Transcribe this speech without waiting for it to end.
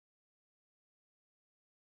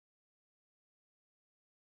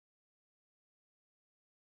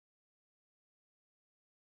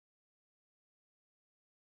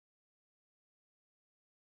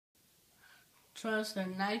'Twas the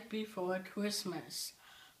night before Christmas,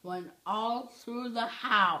 when all through the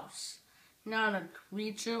house not a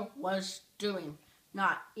creature was stirring,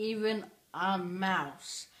 not even a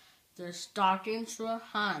mouse. The stockings were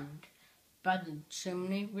hung by the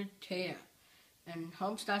chimney with care, in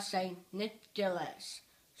hopes that St. Nicholas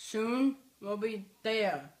soon will be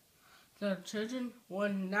there. The children were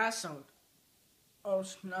nestled all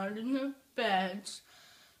snug in their beds,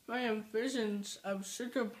 while visions of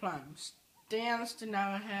sugar plums danced in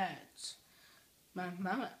our heads. My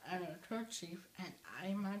mama and her kerchief and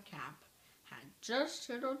I my cap had just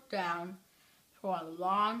settled down for a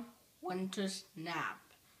long winter's nap,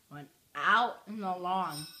 when out in the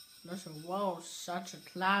lawn there arose such a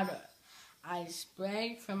clatter. I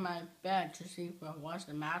sprang from my bed to see what was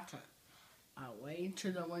the matter. Away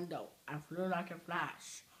to the window I flew like a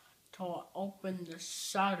flash, tore open the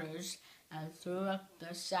shutters and threw up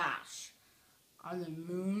the sash. On the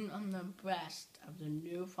moon on the breast of the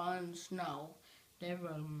new fallen snow, there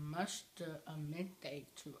were muster a midday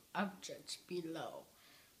to objects below,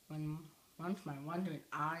 when once my wondering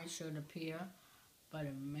eyes should appear, but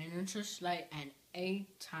a miniature sleigh and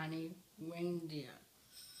 8 tiny reindeer.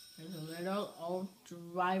 With a little old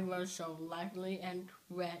driver so lively and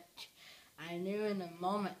quick, I knew in a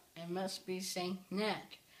moment it must be St.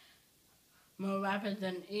 Nick. More rapid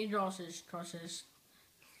than eagles' courses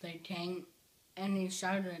they came, and he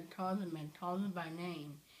shouted and told them by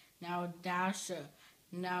name. Now Dasher,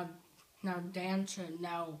 now Dancer,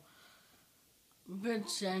 now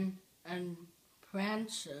Vixen and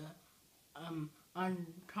Prancer, on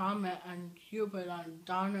Comet and Cupid, on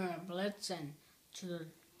Donner and Blitzen, to the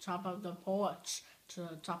top of the porch, to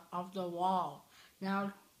the top of the wall.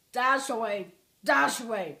 Now dash away, dash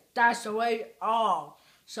away, dash away all.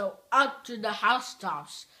 So up to the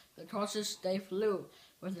housetops the horses they flew,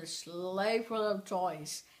 with a sleigh full of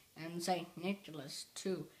toys, and St. Nicholas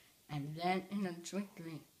too. And then in a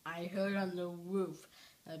twinkling I heard on the roof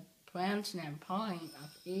the prancing and pawing of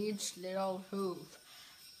each little hoof.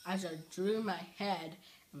 As I drew my head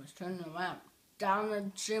and was turning around, down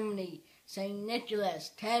the chimney St.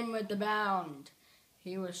 Nicholas came with a bound.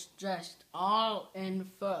 He was dressed all in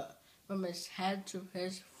fur, from his head to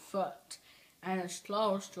his foot, and his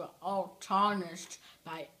clothes were all tarnished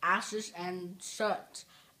by ashes and soot.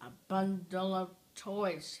 A bundle of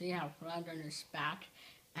toys he had flung on his back,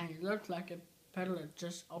 and he looked like a peddler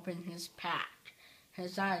just opened his pack.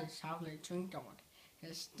 His eyes, how they twinkled,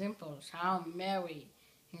 his dimples, how merry,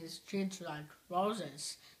 his cheeks like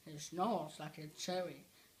roses, his nose like a cherry,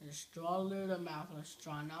 his droll little mouth was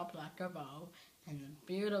drawn up like a bow, and the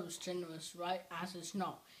beard of his chin was white as the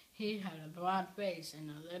snow. He had a broad face and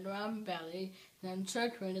a little round belly, then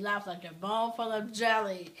chirped when he laughed like a bowl full of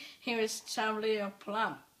jelly. He was terribly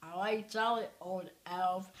plump, a white jolly old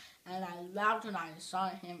elf, and I laughed when I saw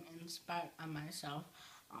him in spite of myself.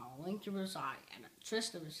 A wink of his eye and a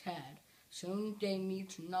twist of his head soon gave me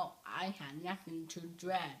to know I had nothing to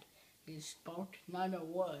dread. He spoke not a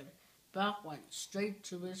word, but went straight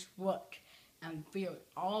to his work, and filled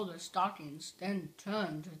all the stockings, then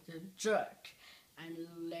turned with a jerk, and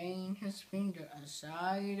laying his finger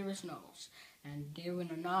aside of his nose, and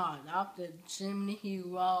giving a nod up the chimney he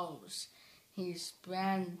rose. He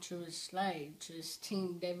sprang to his sleigh, to his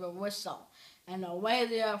team gave a whistle, and away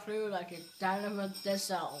they all flew like a down of a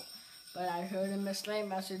thistle. But I heard him a sleigh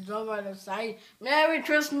message over to say, Merry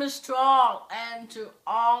Christmas to all, and to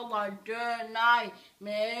all a good night.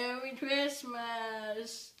 Merry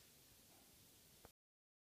Christmas.